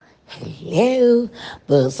Hello,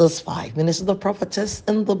 this is 5 Minutes of the Prophetess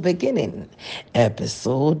in the Beginning,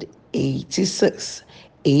 episode 86.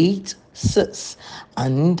 86.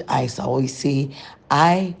 And as I always say,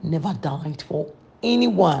 I never died for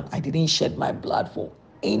anyone. I didn't shed my blood for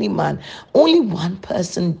any man. Only one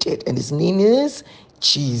person did, and his name is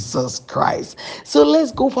Jesus Christ. So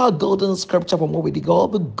let's go for our golden scripture from what we dig all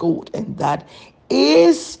the gold, and that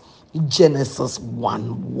is Genesis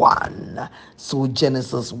 1 1. So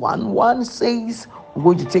Genesis 1 1 says, we're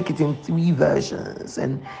going to take it in three versions,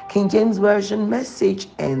 and King James Version, Message,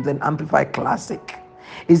 and then Amplified Classic.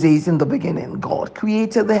 It says, in the beginning, God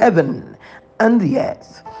created the heaven and the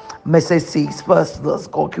earth. Message says first thus,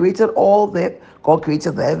 God created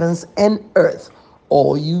the heavens and earth.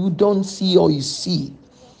 Or you don't see or you see.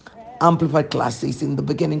 Amplified Class says, in the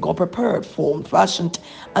beginning, God prepared, formed, fashioned,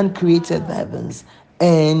 and created the heavens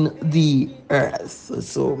and the earth.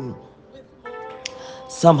 So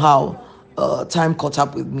somehow time caught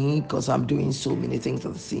up with me because I'm doing so many things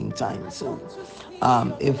at the same time. So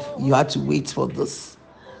if you had to wait for this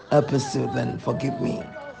episode, then forgive me.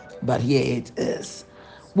 But here it is.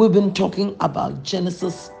 We've been talking about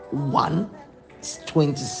Genesis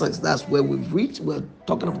 1:26. That's where we've reached. We're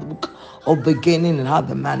talking about the book of beginning and how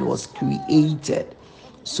the man was created.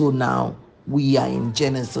 So now we are in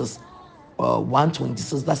Genesis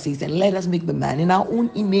 1:26 that says, and let us make the man in our own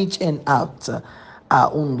image and after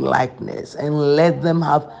our own likeness, and let them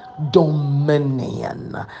have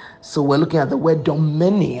dominion. So we're looking at the word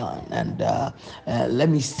dominion, and let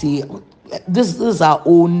me see. This is our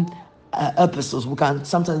own episodes. We can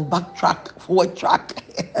sometimes backtrack, forward track,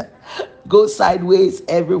 go sideways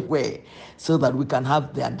everywhere, so that we can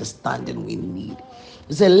have the understanding we need.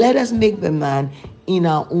 He said, let us make the man in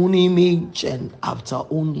our own image and after our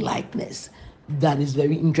own likeness. That is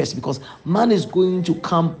very interesting because man is going to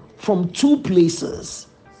come from two places.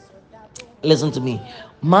 Listen to me.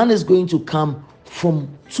 Man is going to come from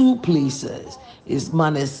two places.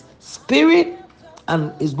 Man is spirit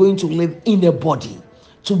and is going to live in a body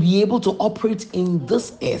to be able to operate in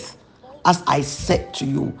this earth. As I said to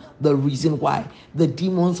you, the reason why the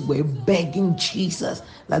demons were begging Jesus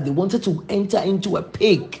that they wanted to enter into a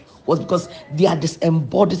pig was because they are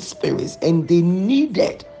disembodied spirits and they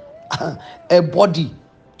needed a body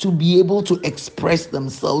to be able to express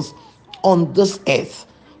themselves on this earth.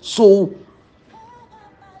 So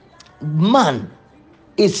man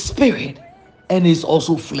is spirit and is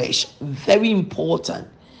also flesh. Very important.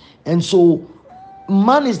 And so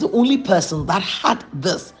man is the only person that had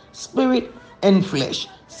this spirit and flesh,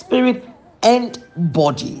 spirit and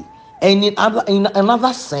body. And in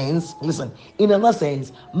another sense, listen, in another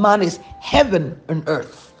sense, man is heaven and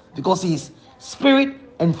earth because he is spirit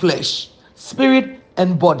and flesh, spirit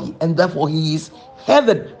and body, and therefore he is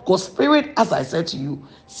heaven. Because spirit, as I said to you,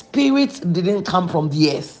 spirit didn't come from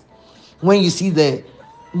the earth. When you see the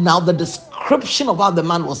description of how the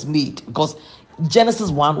man was made, because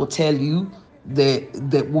Genesis 1 will tell you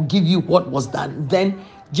will give you what was done. Then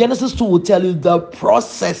Genesis 2 will tell you the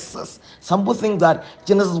processes. Some people think that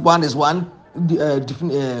Genesis 1 is one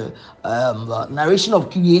narration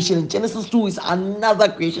of creation, and Genesis 2 is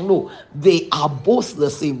another creation. No, they are both the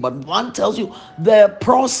same, but one tells you the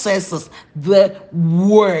processes, the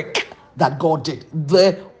work that God did,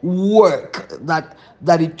 the work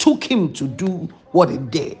that it took him to do what he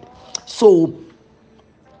did. So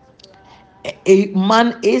a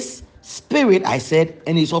man is spirit, I said,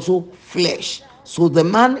 and he's also flesh. So the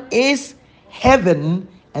man is heaven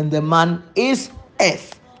and the man is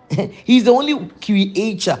earth. He's the only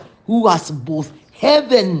creature who has both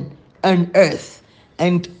heaven and earth,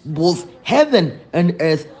 and both heaven and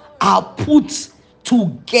earth are put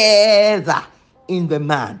together in the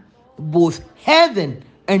man. Both heaven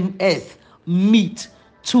and earth meet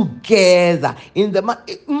together in the man.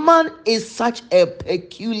 Man is such a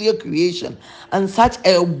peculiar creation and such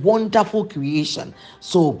a wonderful creation.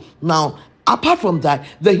 So now, apart from that,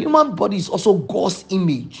 the human body is also God's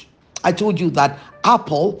image. I told you that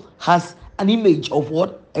apple has an image of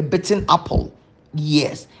what? A bitten apple.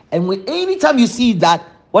 Yes. And when anytime you see that,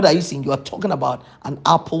 what are you seeing? You are talking about an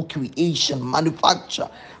apple creation, manufactured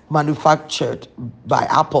by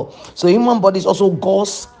Apple. So human body is also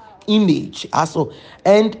God's image also,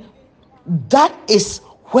 and that is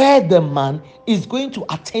where the man is going to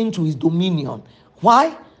attain to his dominion.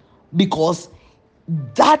 Why? Because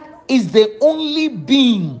that is the only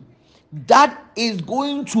being that is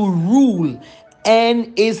going to rule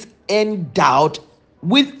and is endowed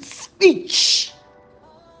with speech.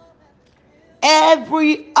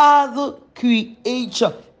 Every other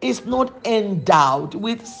creature is not endowed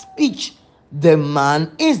with speech. The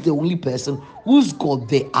man is the only person who's got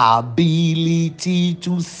the ability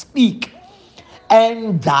to speak.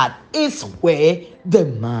 And that is where the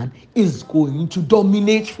man is going to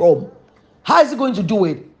dominate from. How is he going to do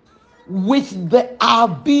it? With the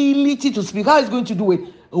ability to speak. How is he going to do it?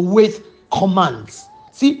 With commands.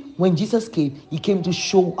 See, when Jesus came, he came to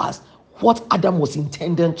show us what Adam was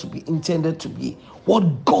intended to be,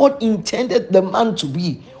 what God intended the man to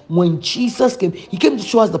be. When Jesus came, he came to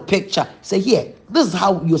show us the picture. Say, here, this is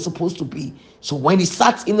how you're supposed to be. So when he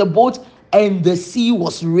sat in the boat and the sea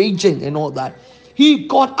was raging and all that, he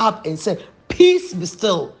got up and said, peace be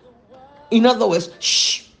still. In other words,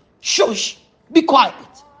 shh, shush, be quiet,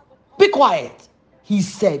 be quiet. He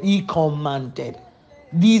said, he commanded.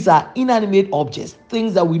 These are inanimate objects,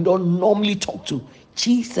 things that we don't normally talk to.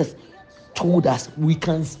 Jesus told us we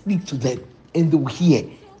can speak to them and they will hear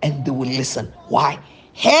and they will listen. Why?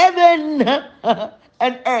 Heaven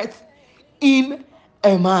and earth in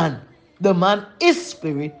a man. The man is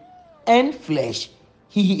spirit and flesh.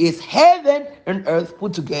 He is heaven and earth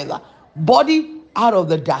put together. Body out of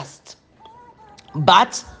the dust.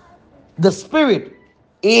 But the spirit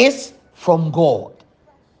is from God,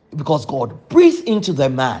 because God breathed into the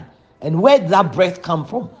man. And where did that breath come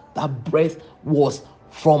from? That breath was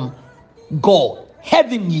from God,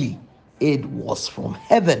 heavenly. It was from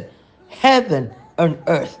heaven, heaven and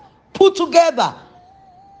earth put together.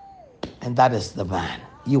 And that is the man.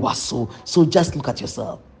 You are so just look at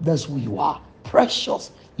yourself. That's who you are.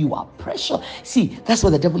 Precious. You are precious. See, that's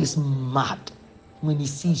why the devil is mad when he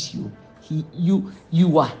sees you.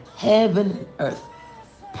 You are heaven and earth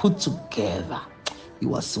put together.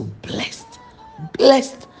 You are so blessed.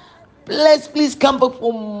 Blessed. Blessed. Please come back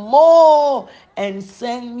for more and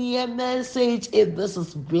send me a message if this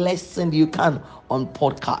is blessing you can on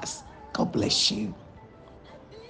podcast. God bless you.